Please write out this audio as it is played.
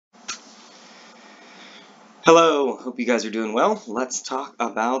Hello, hope you guys are doing well. Let's talk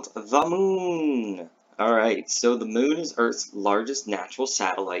about the moon. Alright, so the moon is Earth's largest natural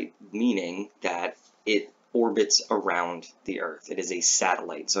satellite, meaning that it orbits around the Earth. It is a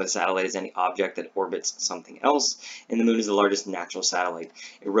satellite. So a satellite is any object that orbits something else, and the moon is the largest natural satellite.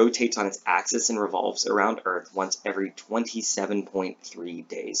 It rotates on its axis and revolves around Earth once every 27.3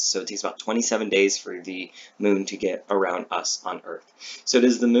 days. So it takes about 27 days for the moon to get around us on Earth. So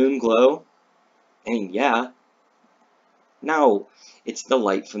does the moon glow? I mean, yeah. No, it's the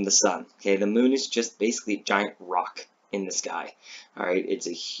light from the sun. Okay, the moon is just basically a giant rock in the sky. All right, it's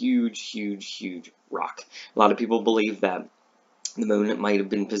a huge, huge, huge rock. A lot of people believe that the moon might have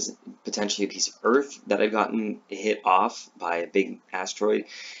been potentially a piece of Earth that had gotten hit off by a big asteroid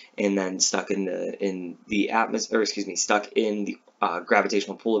and then stuck in the atmosphere, or excuse me, stuck in the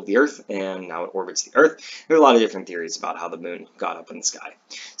gravitational pull of the Earth, and now it orbits the Earth. There are a lot of different theories about how the moon got up in the sky.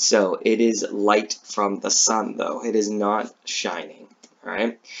 So it is light from the sun, though. It is not shining.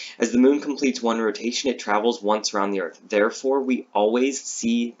 Alright? As the moon completes one rotation, it travels once around the Earth. Therefore, we always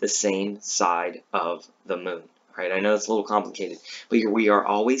see the same side of the moon. Alright, I know it's a little complicated, but we are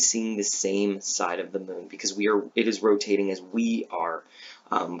always seeing the same side of the moon because it is rotating as we are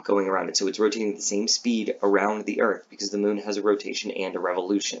going around it. So it's rotating at the same speed around the Earth because the moon has a rotation and a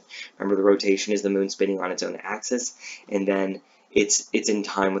revolution. Remember, the rotation is the moon spinning on its own axis, and then it's in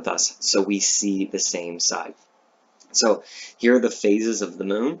time with us, so we see the same side. So here are the phases of the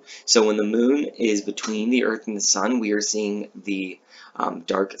moon. So when the moon is between the Earth and the sun, we are seeing the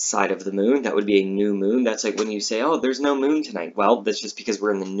dark side of the moon. That would be a new moon. That's like when you say, oh, there's no moon tonight. Well, that's just because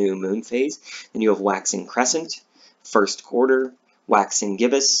we're in the new moon phase. Then you have waxing crescent, first quarter, waxing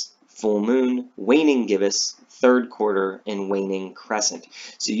gibbous, full moon, waning gibbous, third quarter, and waning crescent.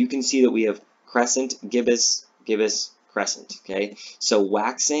 So you can see that we have crescent, gibbous, gibbous, crescent. Okay, so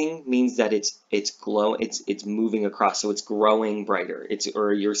waxing means that it's moving across, so it's growing brighter.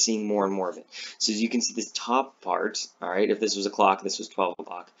 Or you're seeing more and more of it. So as you can see, this top part, all right, if this was a clock, this was 12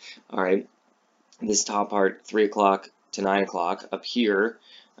 o'clock. All right, this top part, 3 o'clock to 9 o'clock up here.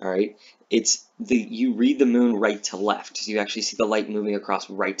 All right, you read the moon right to left, so you actually see the light moving across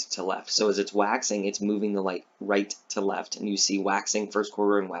right to left. So as it's waxing, it's moving the light right to left, and you see waxing first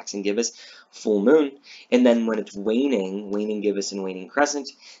quarter and waxing gibbous, full moon. And then when it's waning gibbous and waning crescent,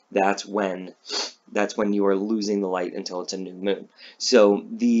 that's when you are losing the light until it's a new moon. So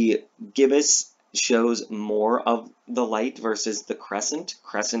the gibbous shows more of the light versus the crescent.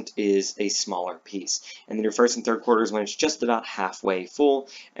 Crescent is a smaller piece. And then your first and third quarter is when it's just about halfway full,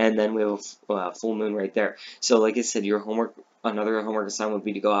 and then we have a full moon right there. So like I said, another homework assignment would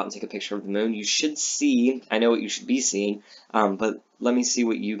be to go out and take a picture of the moon. You should see, I know what you should be seeing, but let me see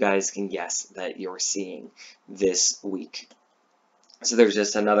what you guys can guess that you're seeing this week. So there's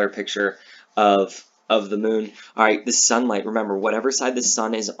just another picture of the moon. All right, the sunlight, remember, whatever side the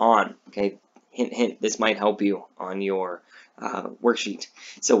sun is on, okay, hint, hint, this might help you on your worksheet.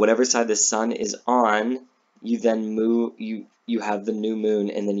 So whatever side the sun is on, you then move, you have the new moon,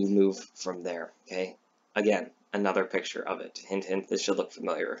 and then you move from there, okay? Again, another picture of it. Hint, hint, this should look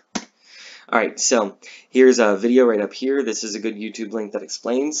familiar. All right, so here's a video right up here. This is a good YouTube link that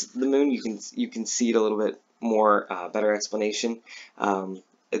explains the moon. You can see it a little bit more, better explanation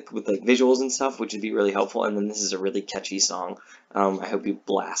with like visuals and stuff, which would be really helpful. And then this is a really catchy song. I hope you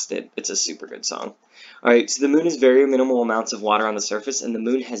blast it. It's a super good song. All right, so the moon has very minimal amounts of water on the surface, and the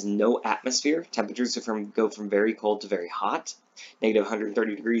moon has no atmosphere. Temperatures go from very cold to very hot, negative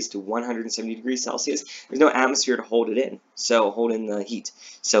 130 degrees to 170 degrees Celsius. There's no atmosphere to hold it in, so hold in the heat.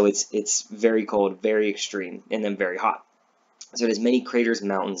 So it's very cold, very extreme, and then very hot. So it has many craters,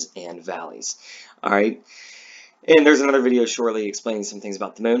 mountains, and valleys. All right. And there's another video shortly explaining some things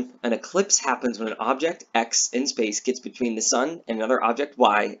about the moon. An eclipse happens when an object, X, in space gets between the sun and another object,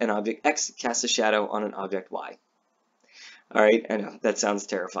 Y, and object X casts a shadow on an object, Y. Alright, I know, that sounds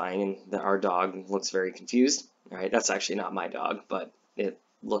terrifying, and our dog looks very confused. Alright, that's actually not my dog, but it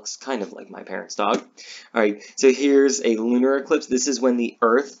looks kind of like my parents' dog. Alright, so here's a lunar eclipse. This is when the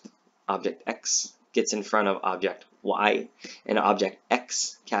Earth, object X, gets in front of object Y, and object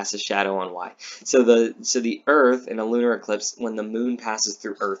X casts a shadow on Y. So the Earth in a lunar eclipse, when the moon passes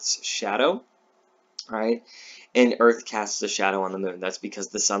through Earth's shadow, right, and Earth casts a shadow on the moon. That's because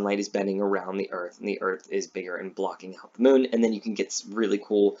the sunlight is bending around the Earth, and the Earth is bigger and blocking out the moon, and then you can get really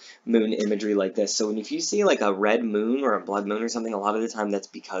cool moon imagery like this. So if you see like a red moon or a blood moon or something, a lot of the time that's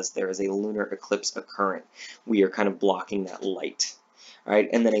because there is a lunar eclipse occurring. We are kind of blocking that light. Right?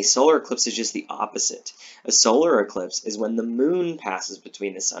 And then a solar eclipse is just the opposite. A solar eclipse is when the moon passes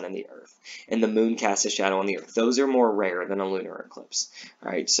between the sun and the earth, and the moon casts a shadow on the earth. Those are more rare than a lunar eclipse.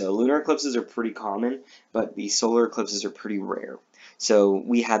 All right, so lunar eclipses are pretty common, but the solar eclipses are pretty rare. So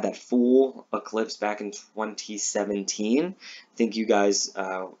we had that full eclipse back in 2017. I think you guys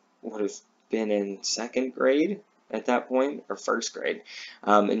would have been in second grade at that point, or first grade,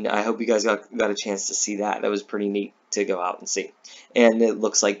 and I hope you guys got a chance to see that. That was pretty neat to go out and see. And it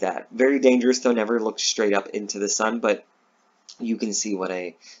looks like that. Very dangerous though, never look straight up into the sun, but you can see what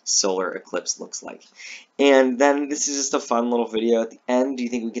a solar eclipse looks like. And then this is just a fun little video at the end. Do you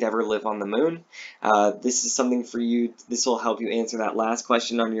think we could ever live on the moon? This is something for you. This will help you answer that last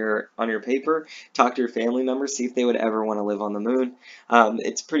question on your paper. Talk to your family members, see if they would ever want to live on the moon.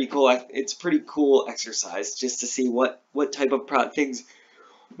 It's pretty cool. It's pretty cool exercise just to see what type of things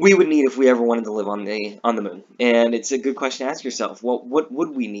we would need if we ever wanted to live on the moon. And it's a good question to ask yourself. What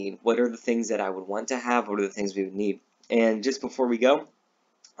would we need? What are the things that I would want to have? What are the things we would need? And just before we go,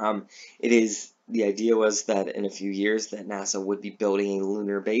 the idea was that in a few years that NASA would be building a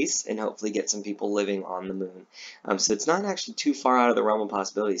lunar base and hopefully get some people living on the moon. So it's not actually too far out of the realm of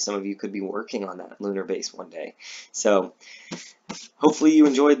possibility. Some of you could be working on that lunar base one day. So hopefully you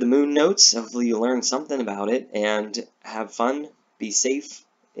enjoyed the moon notes. Hopefully you learned something about it, and have fun, be safe,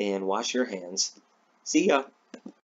 and wash your hands. See ya!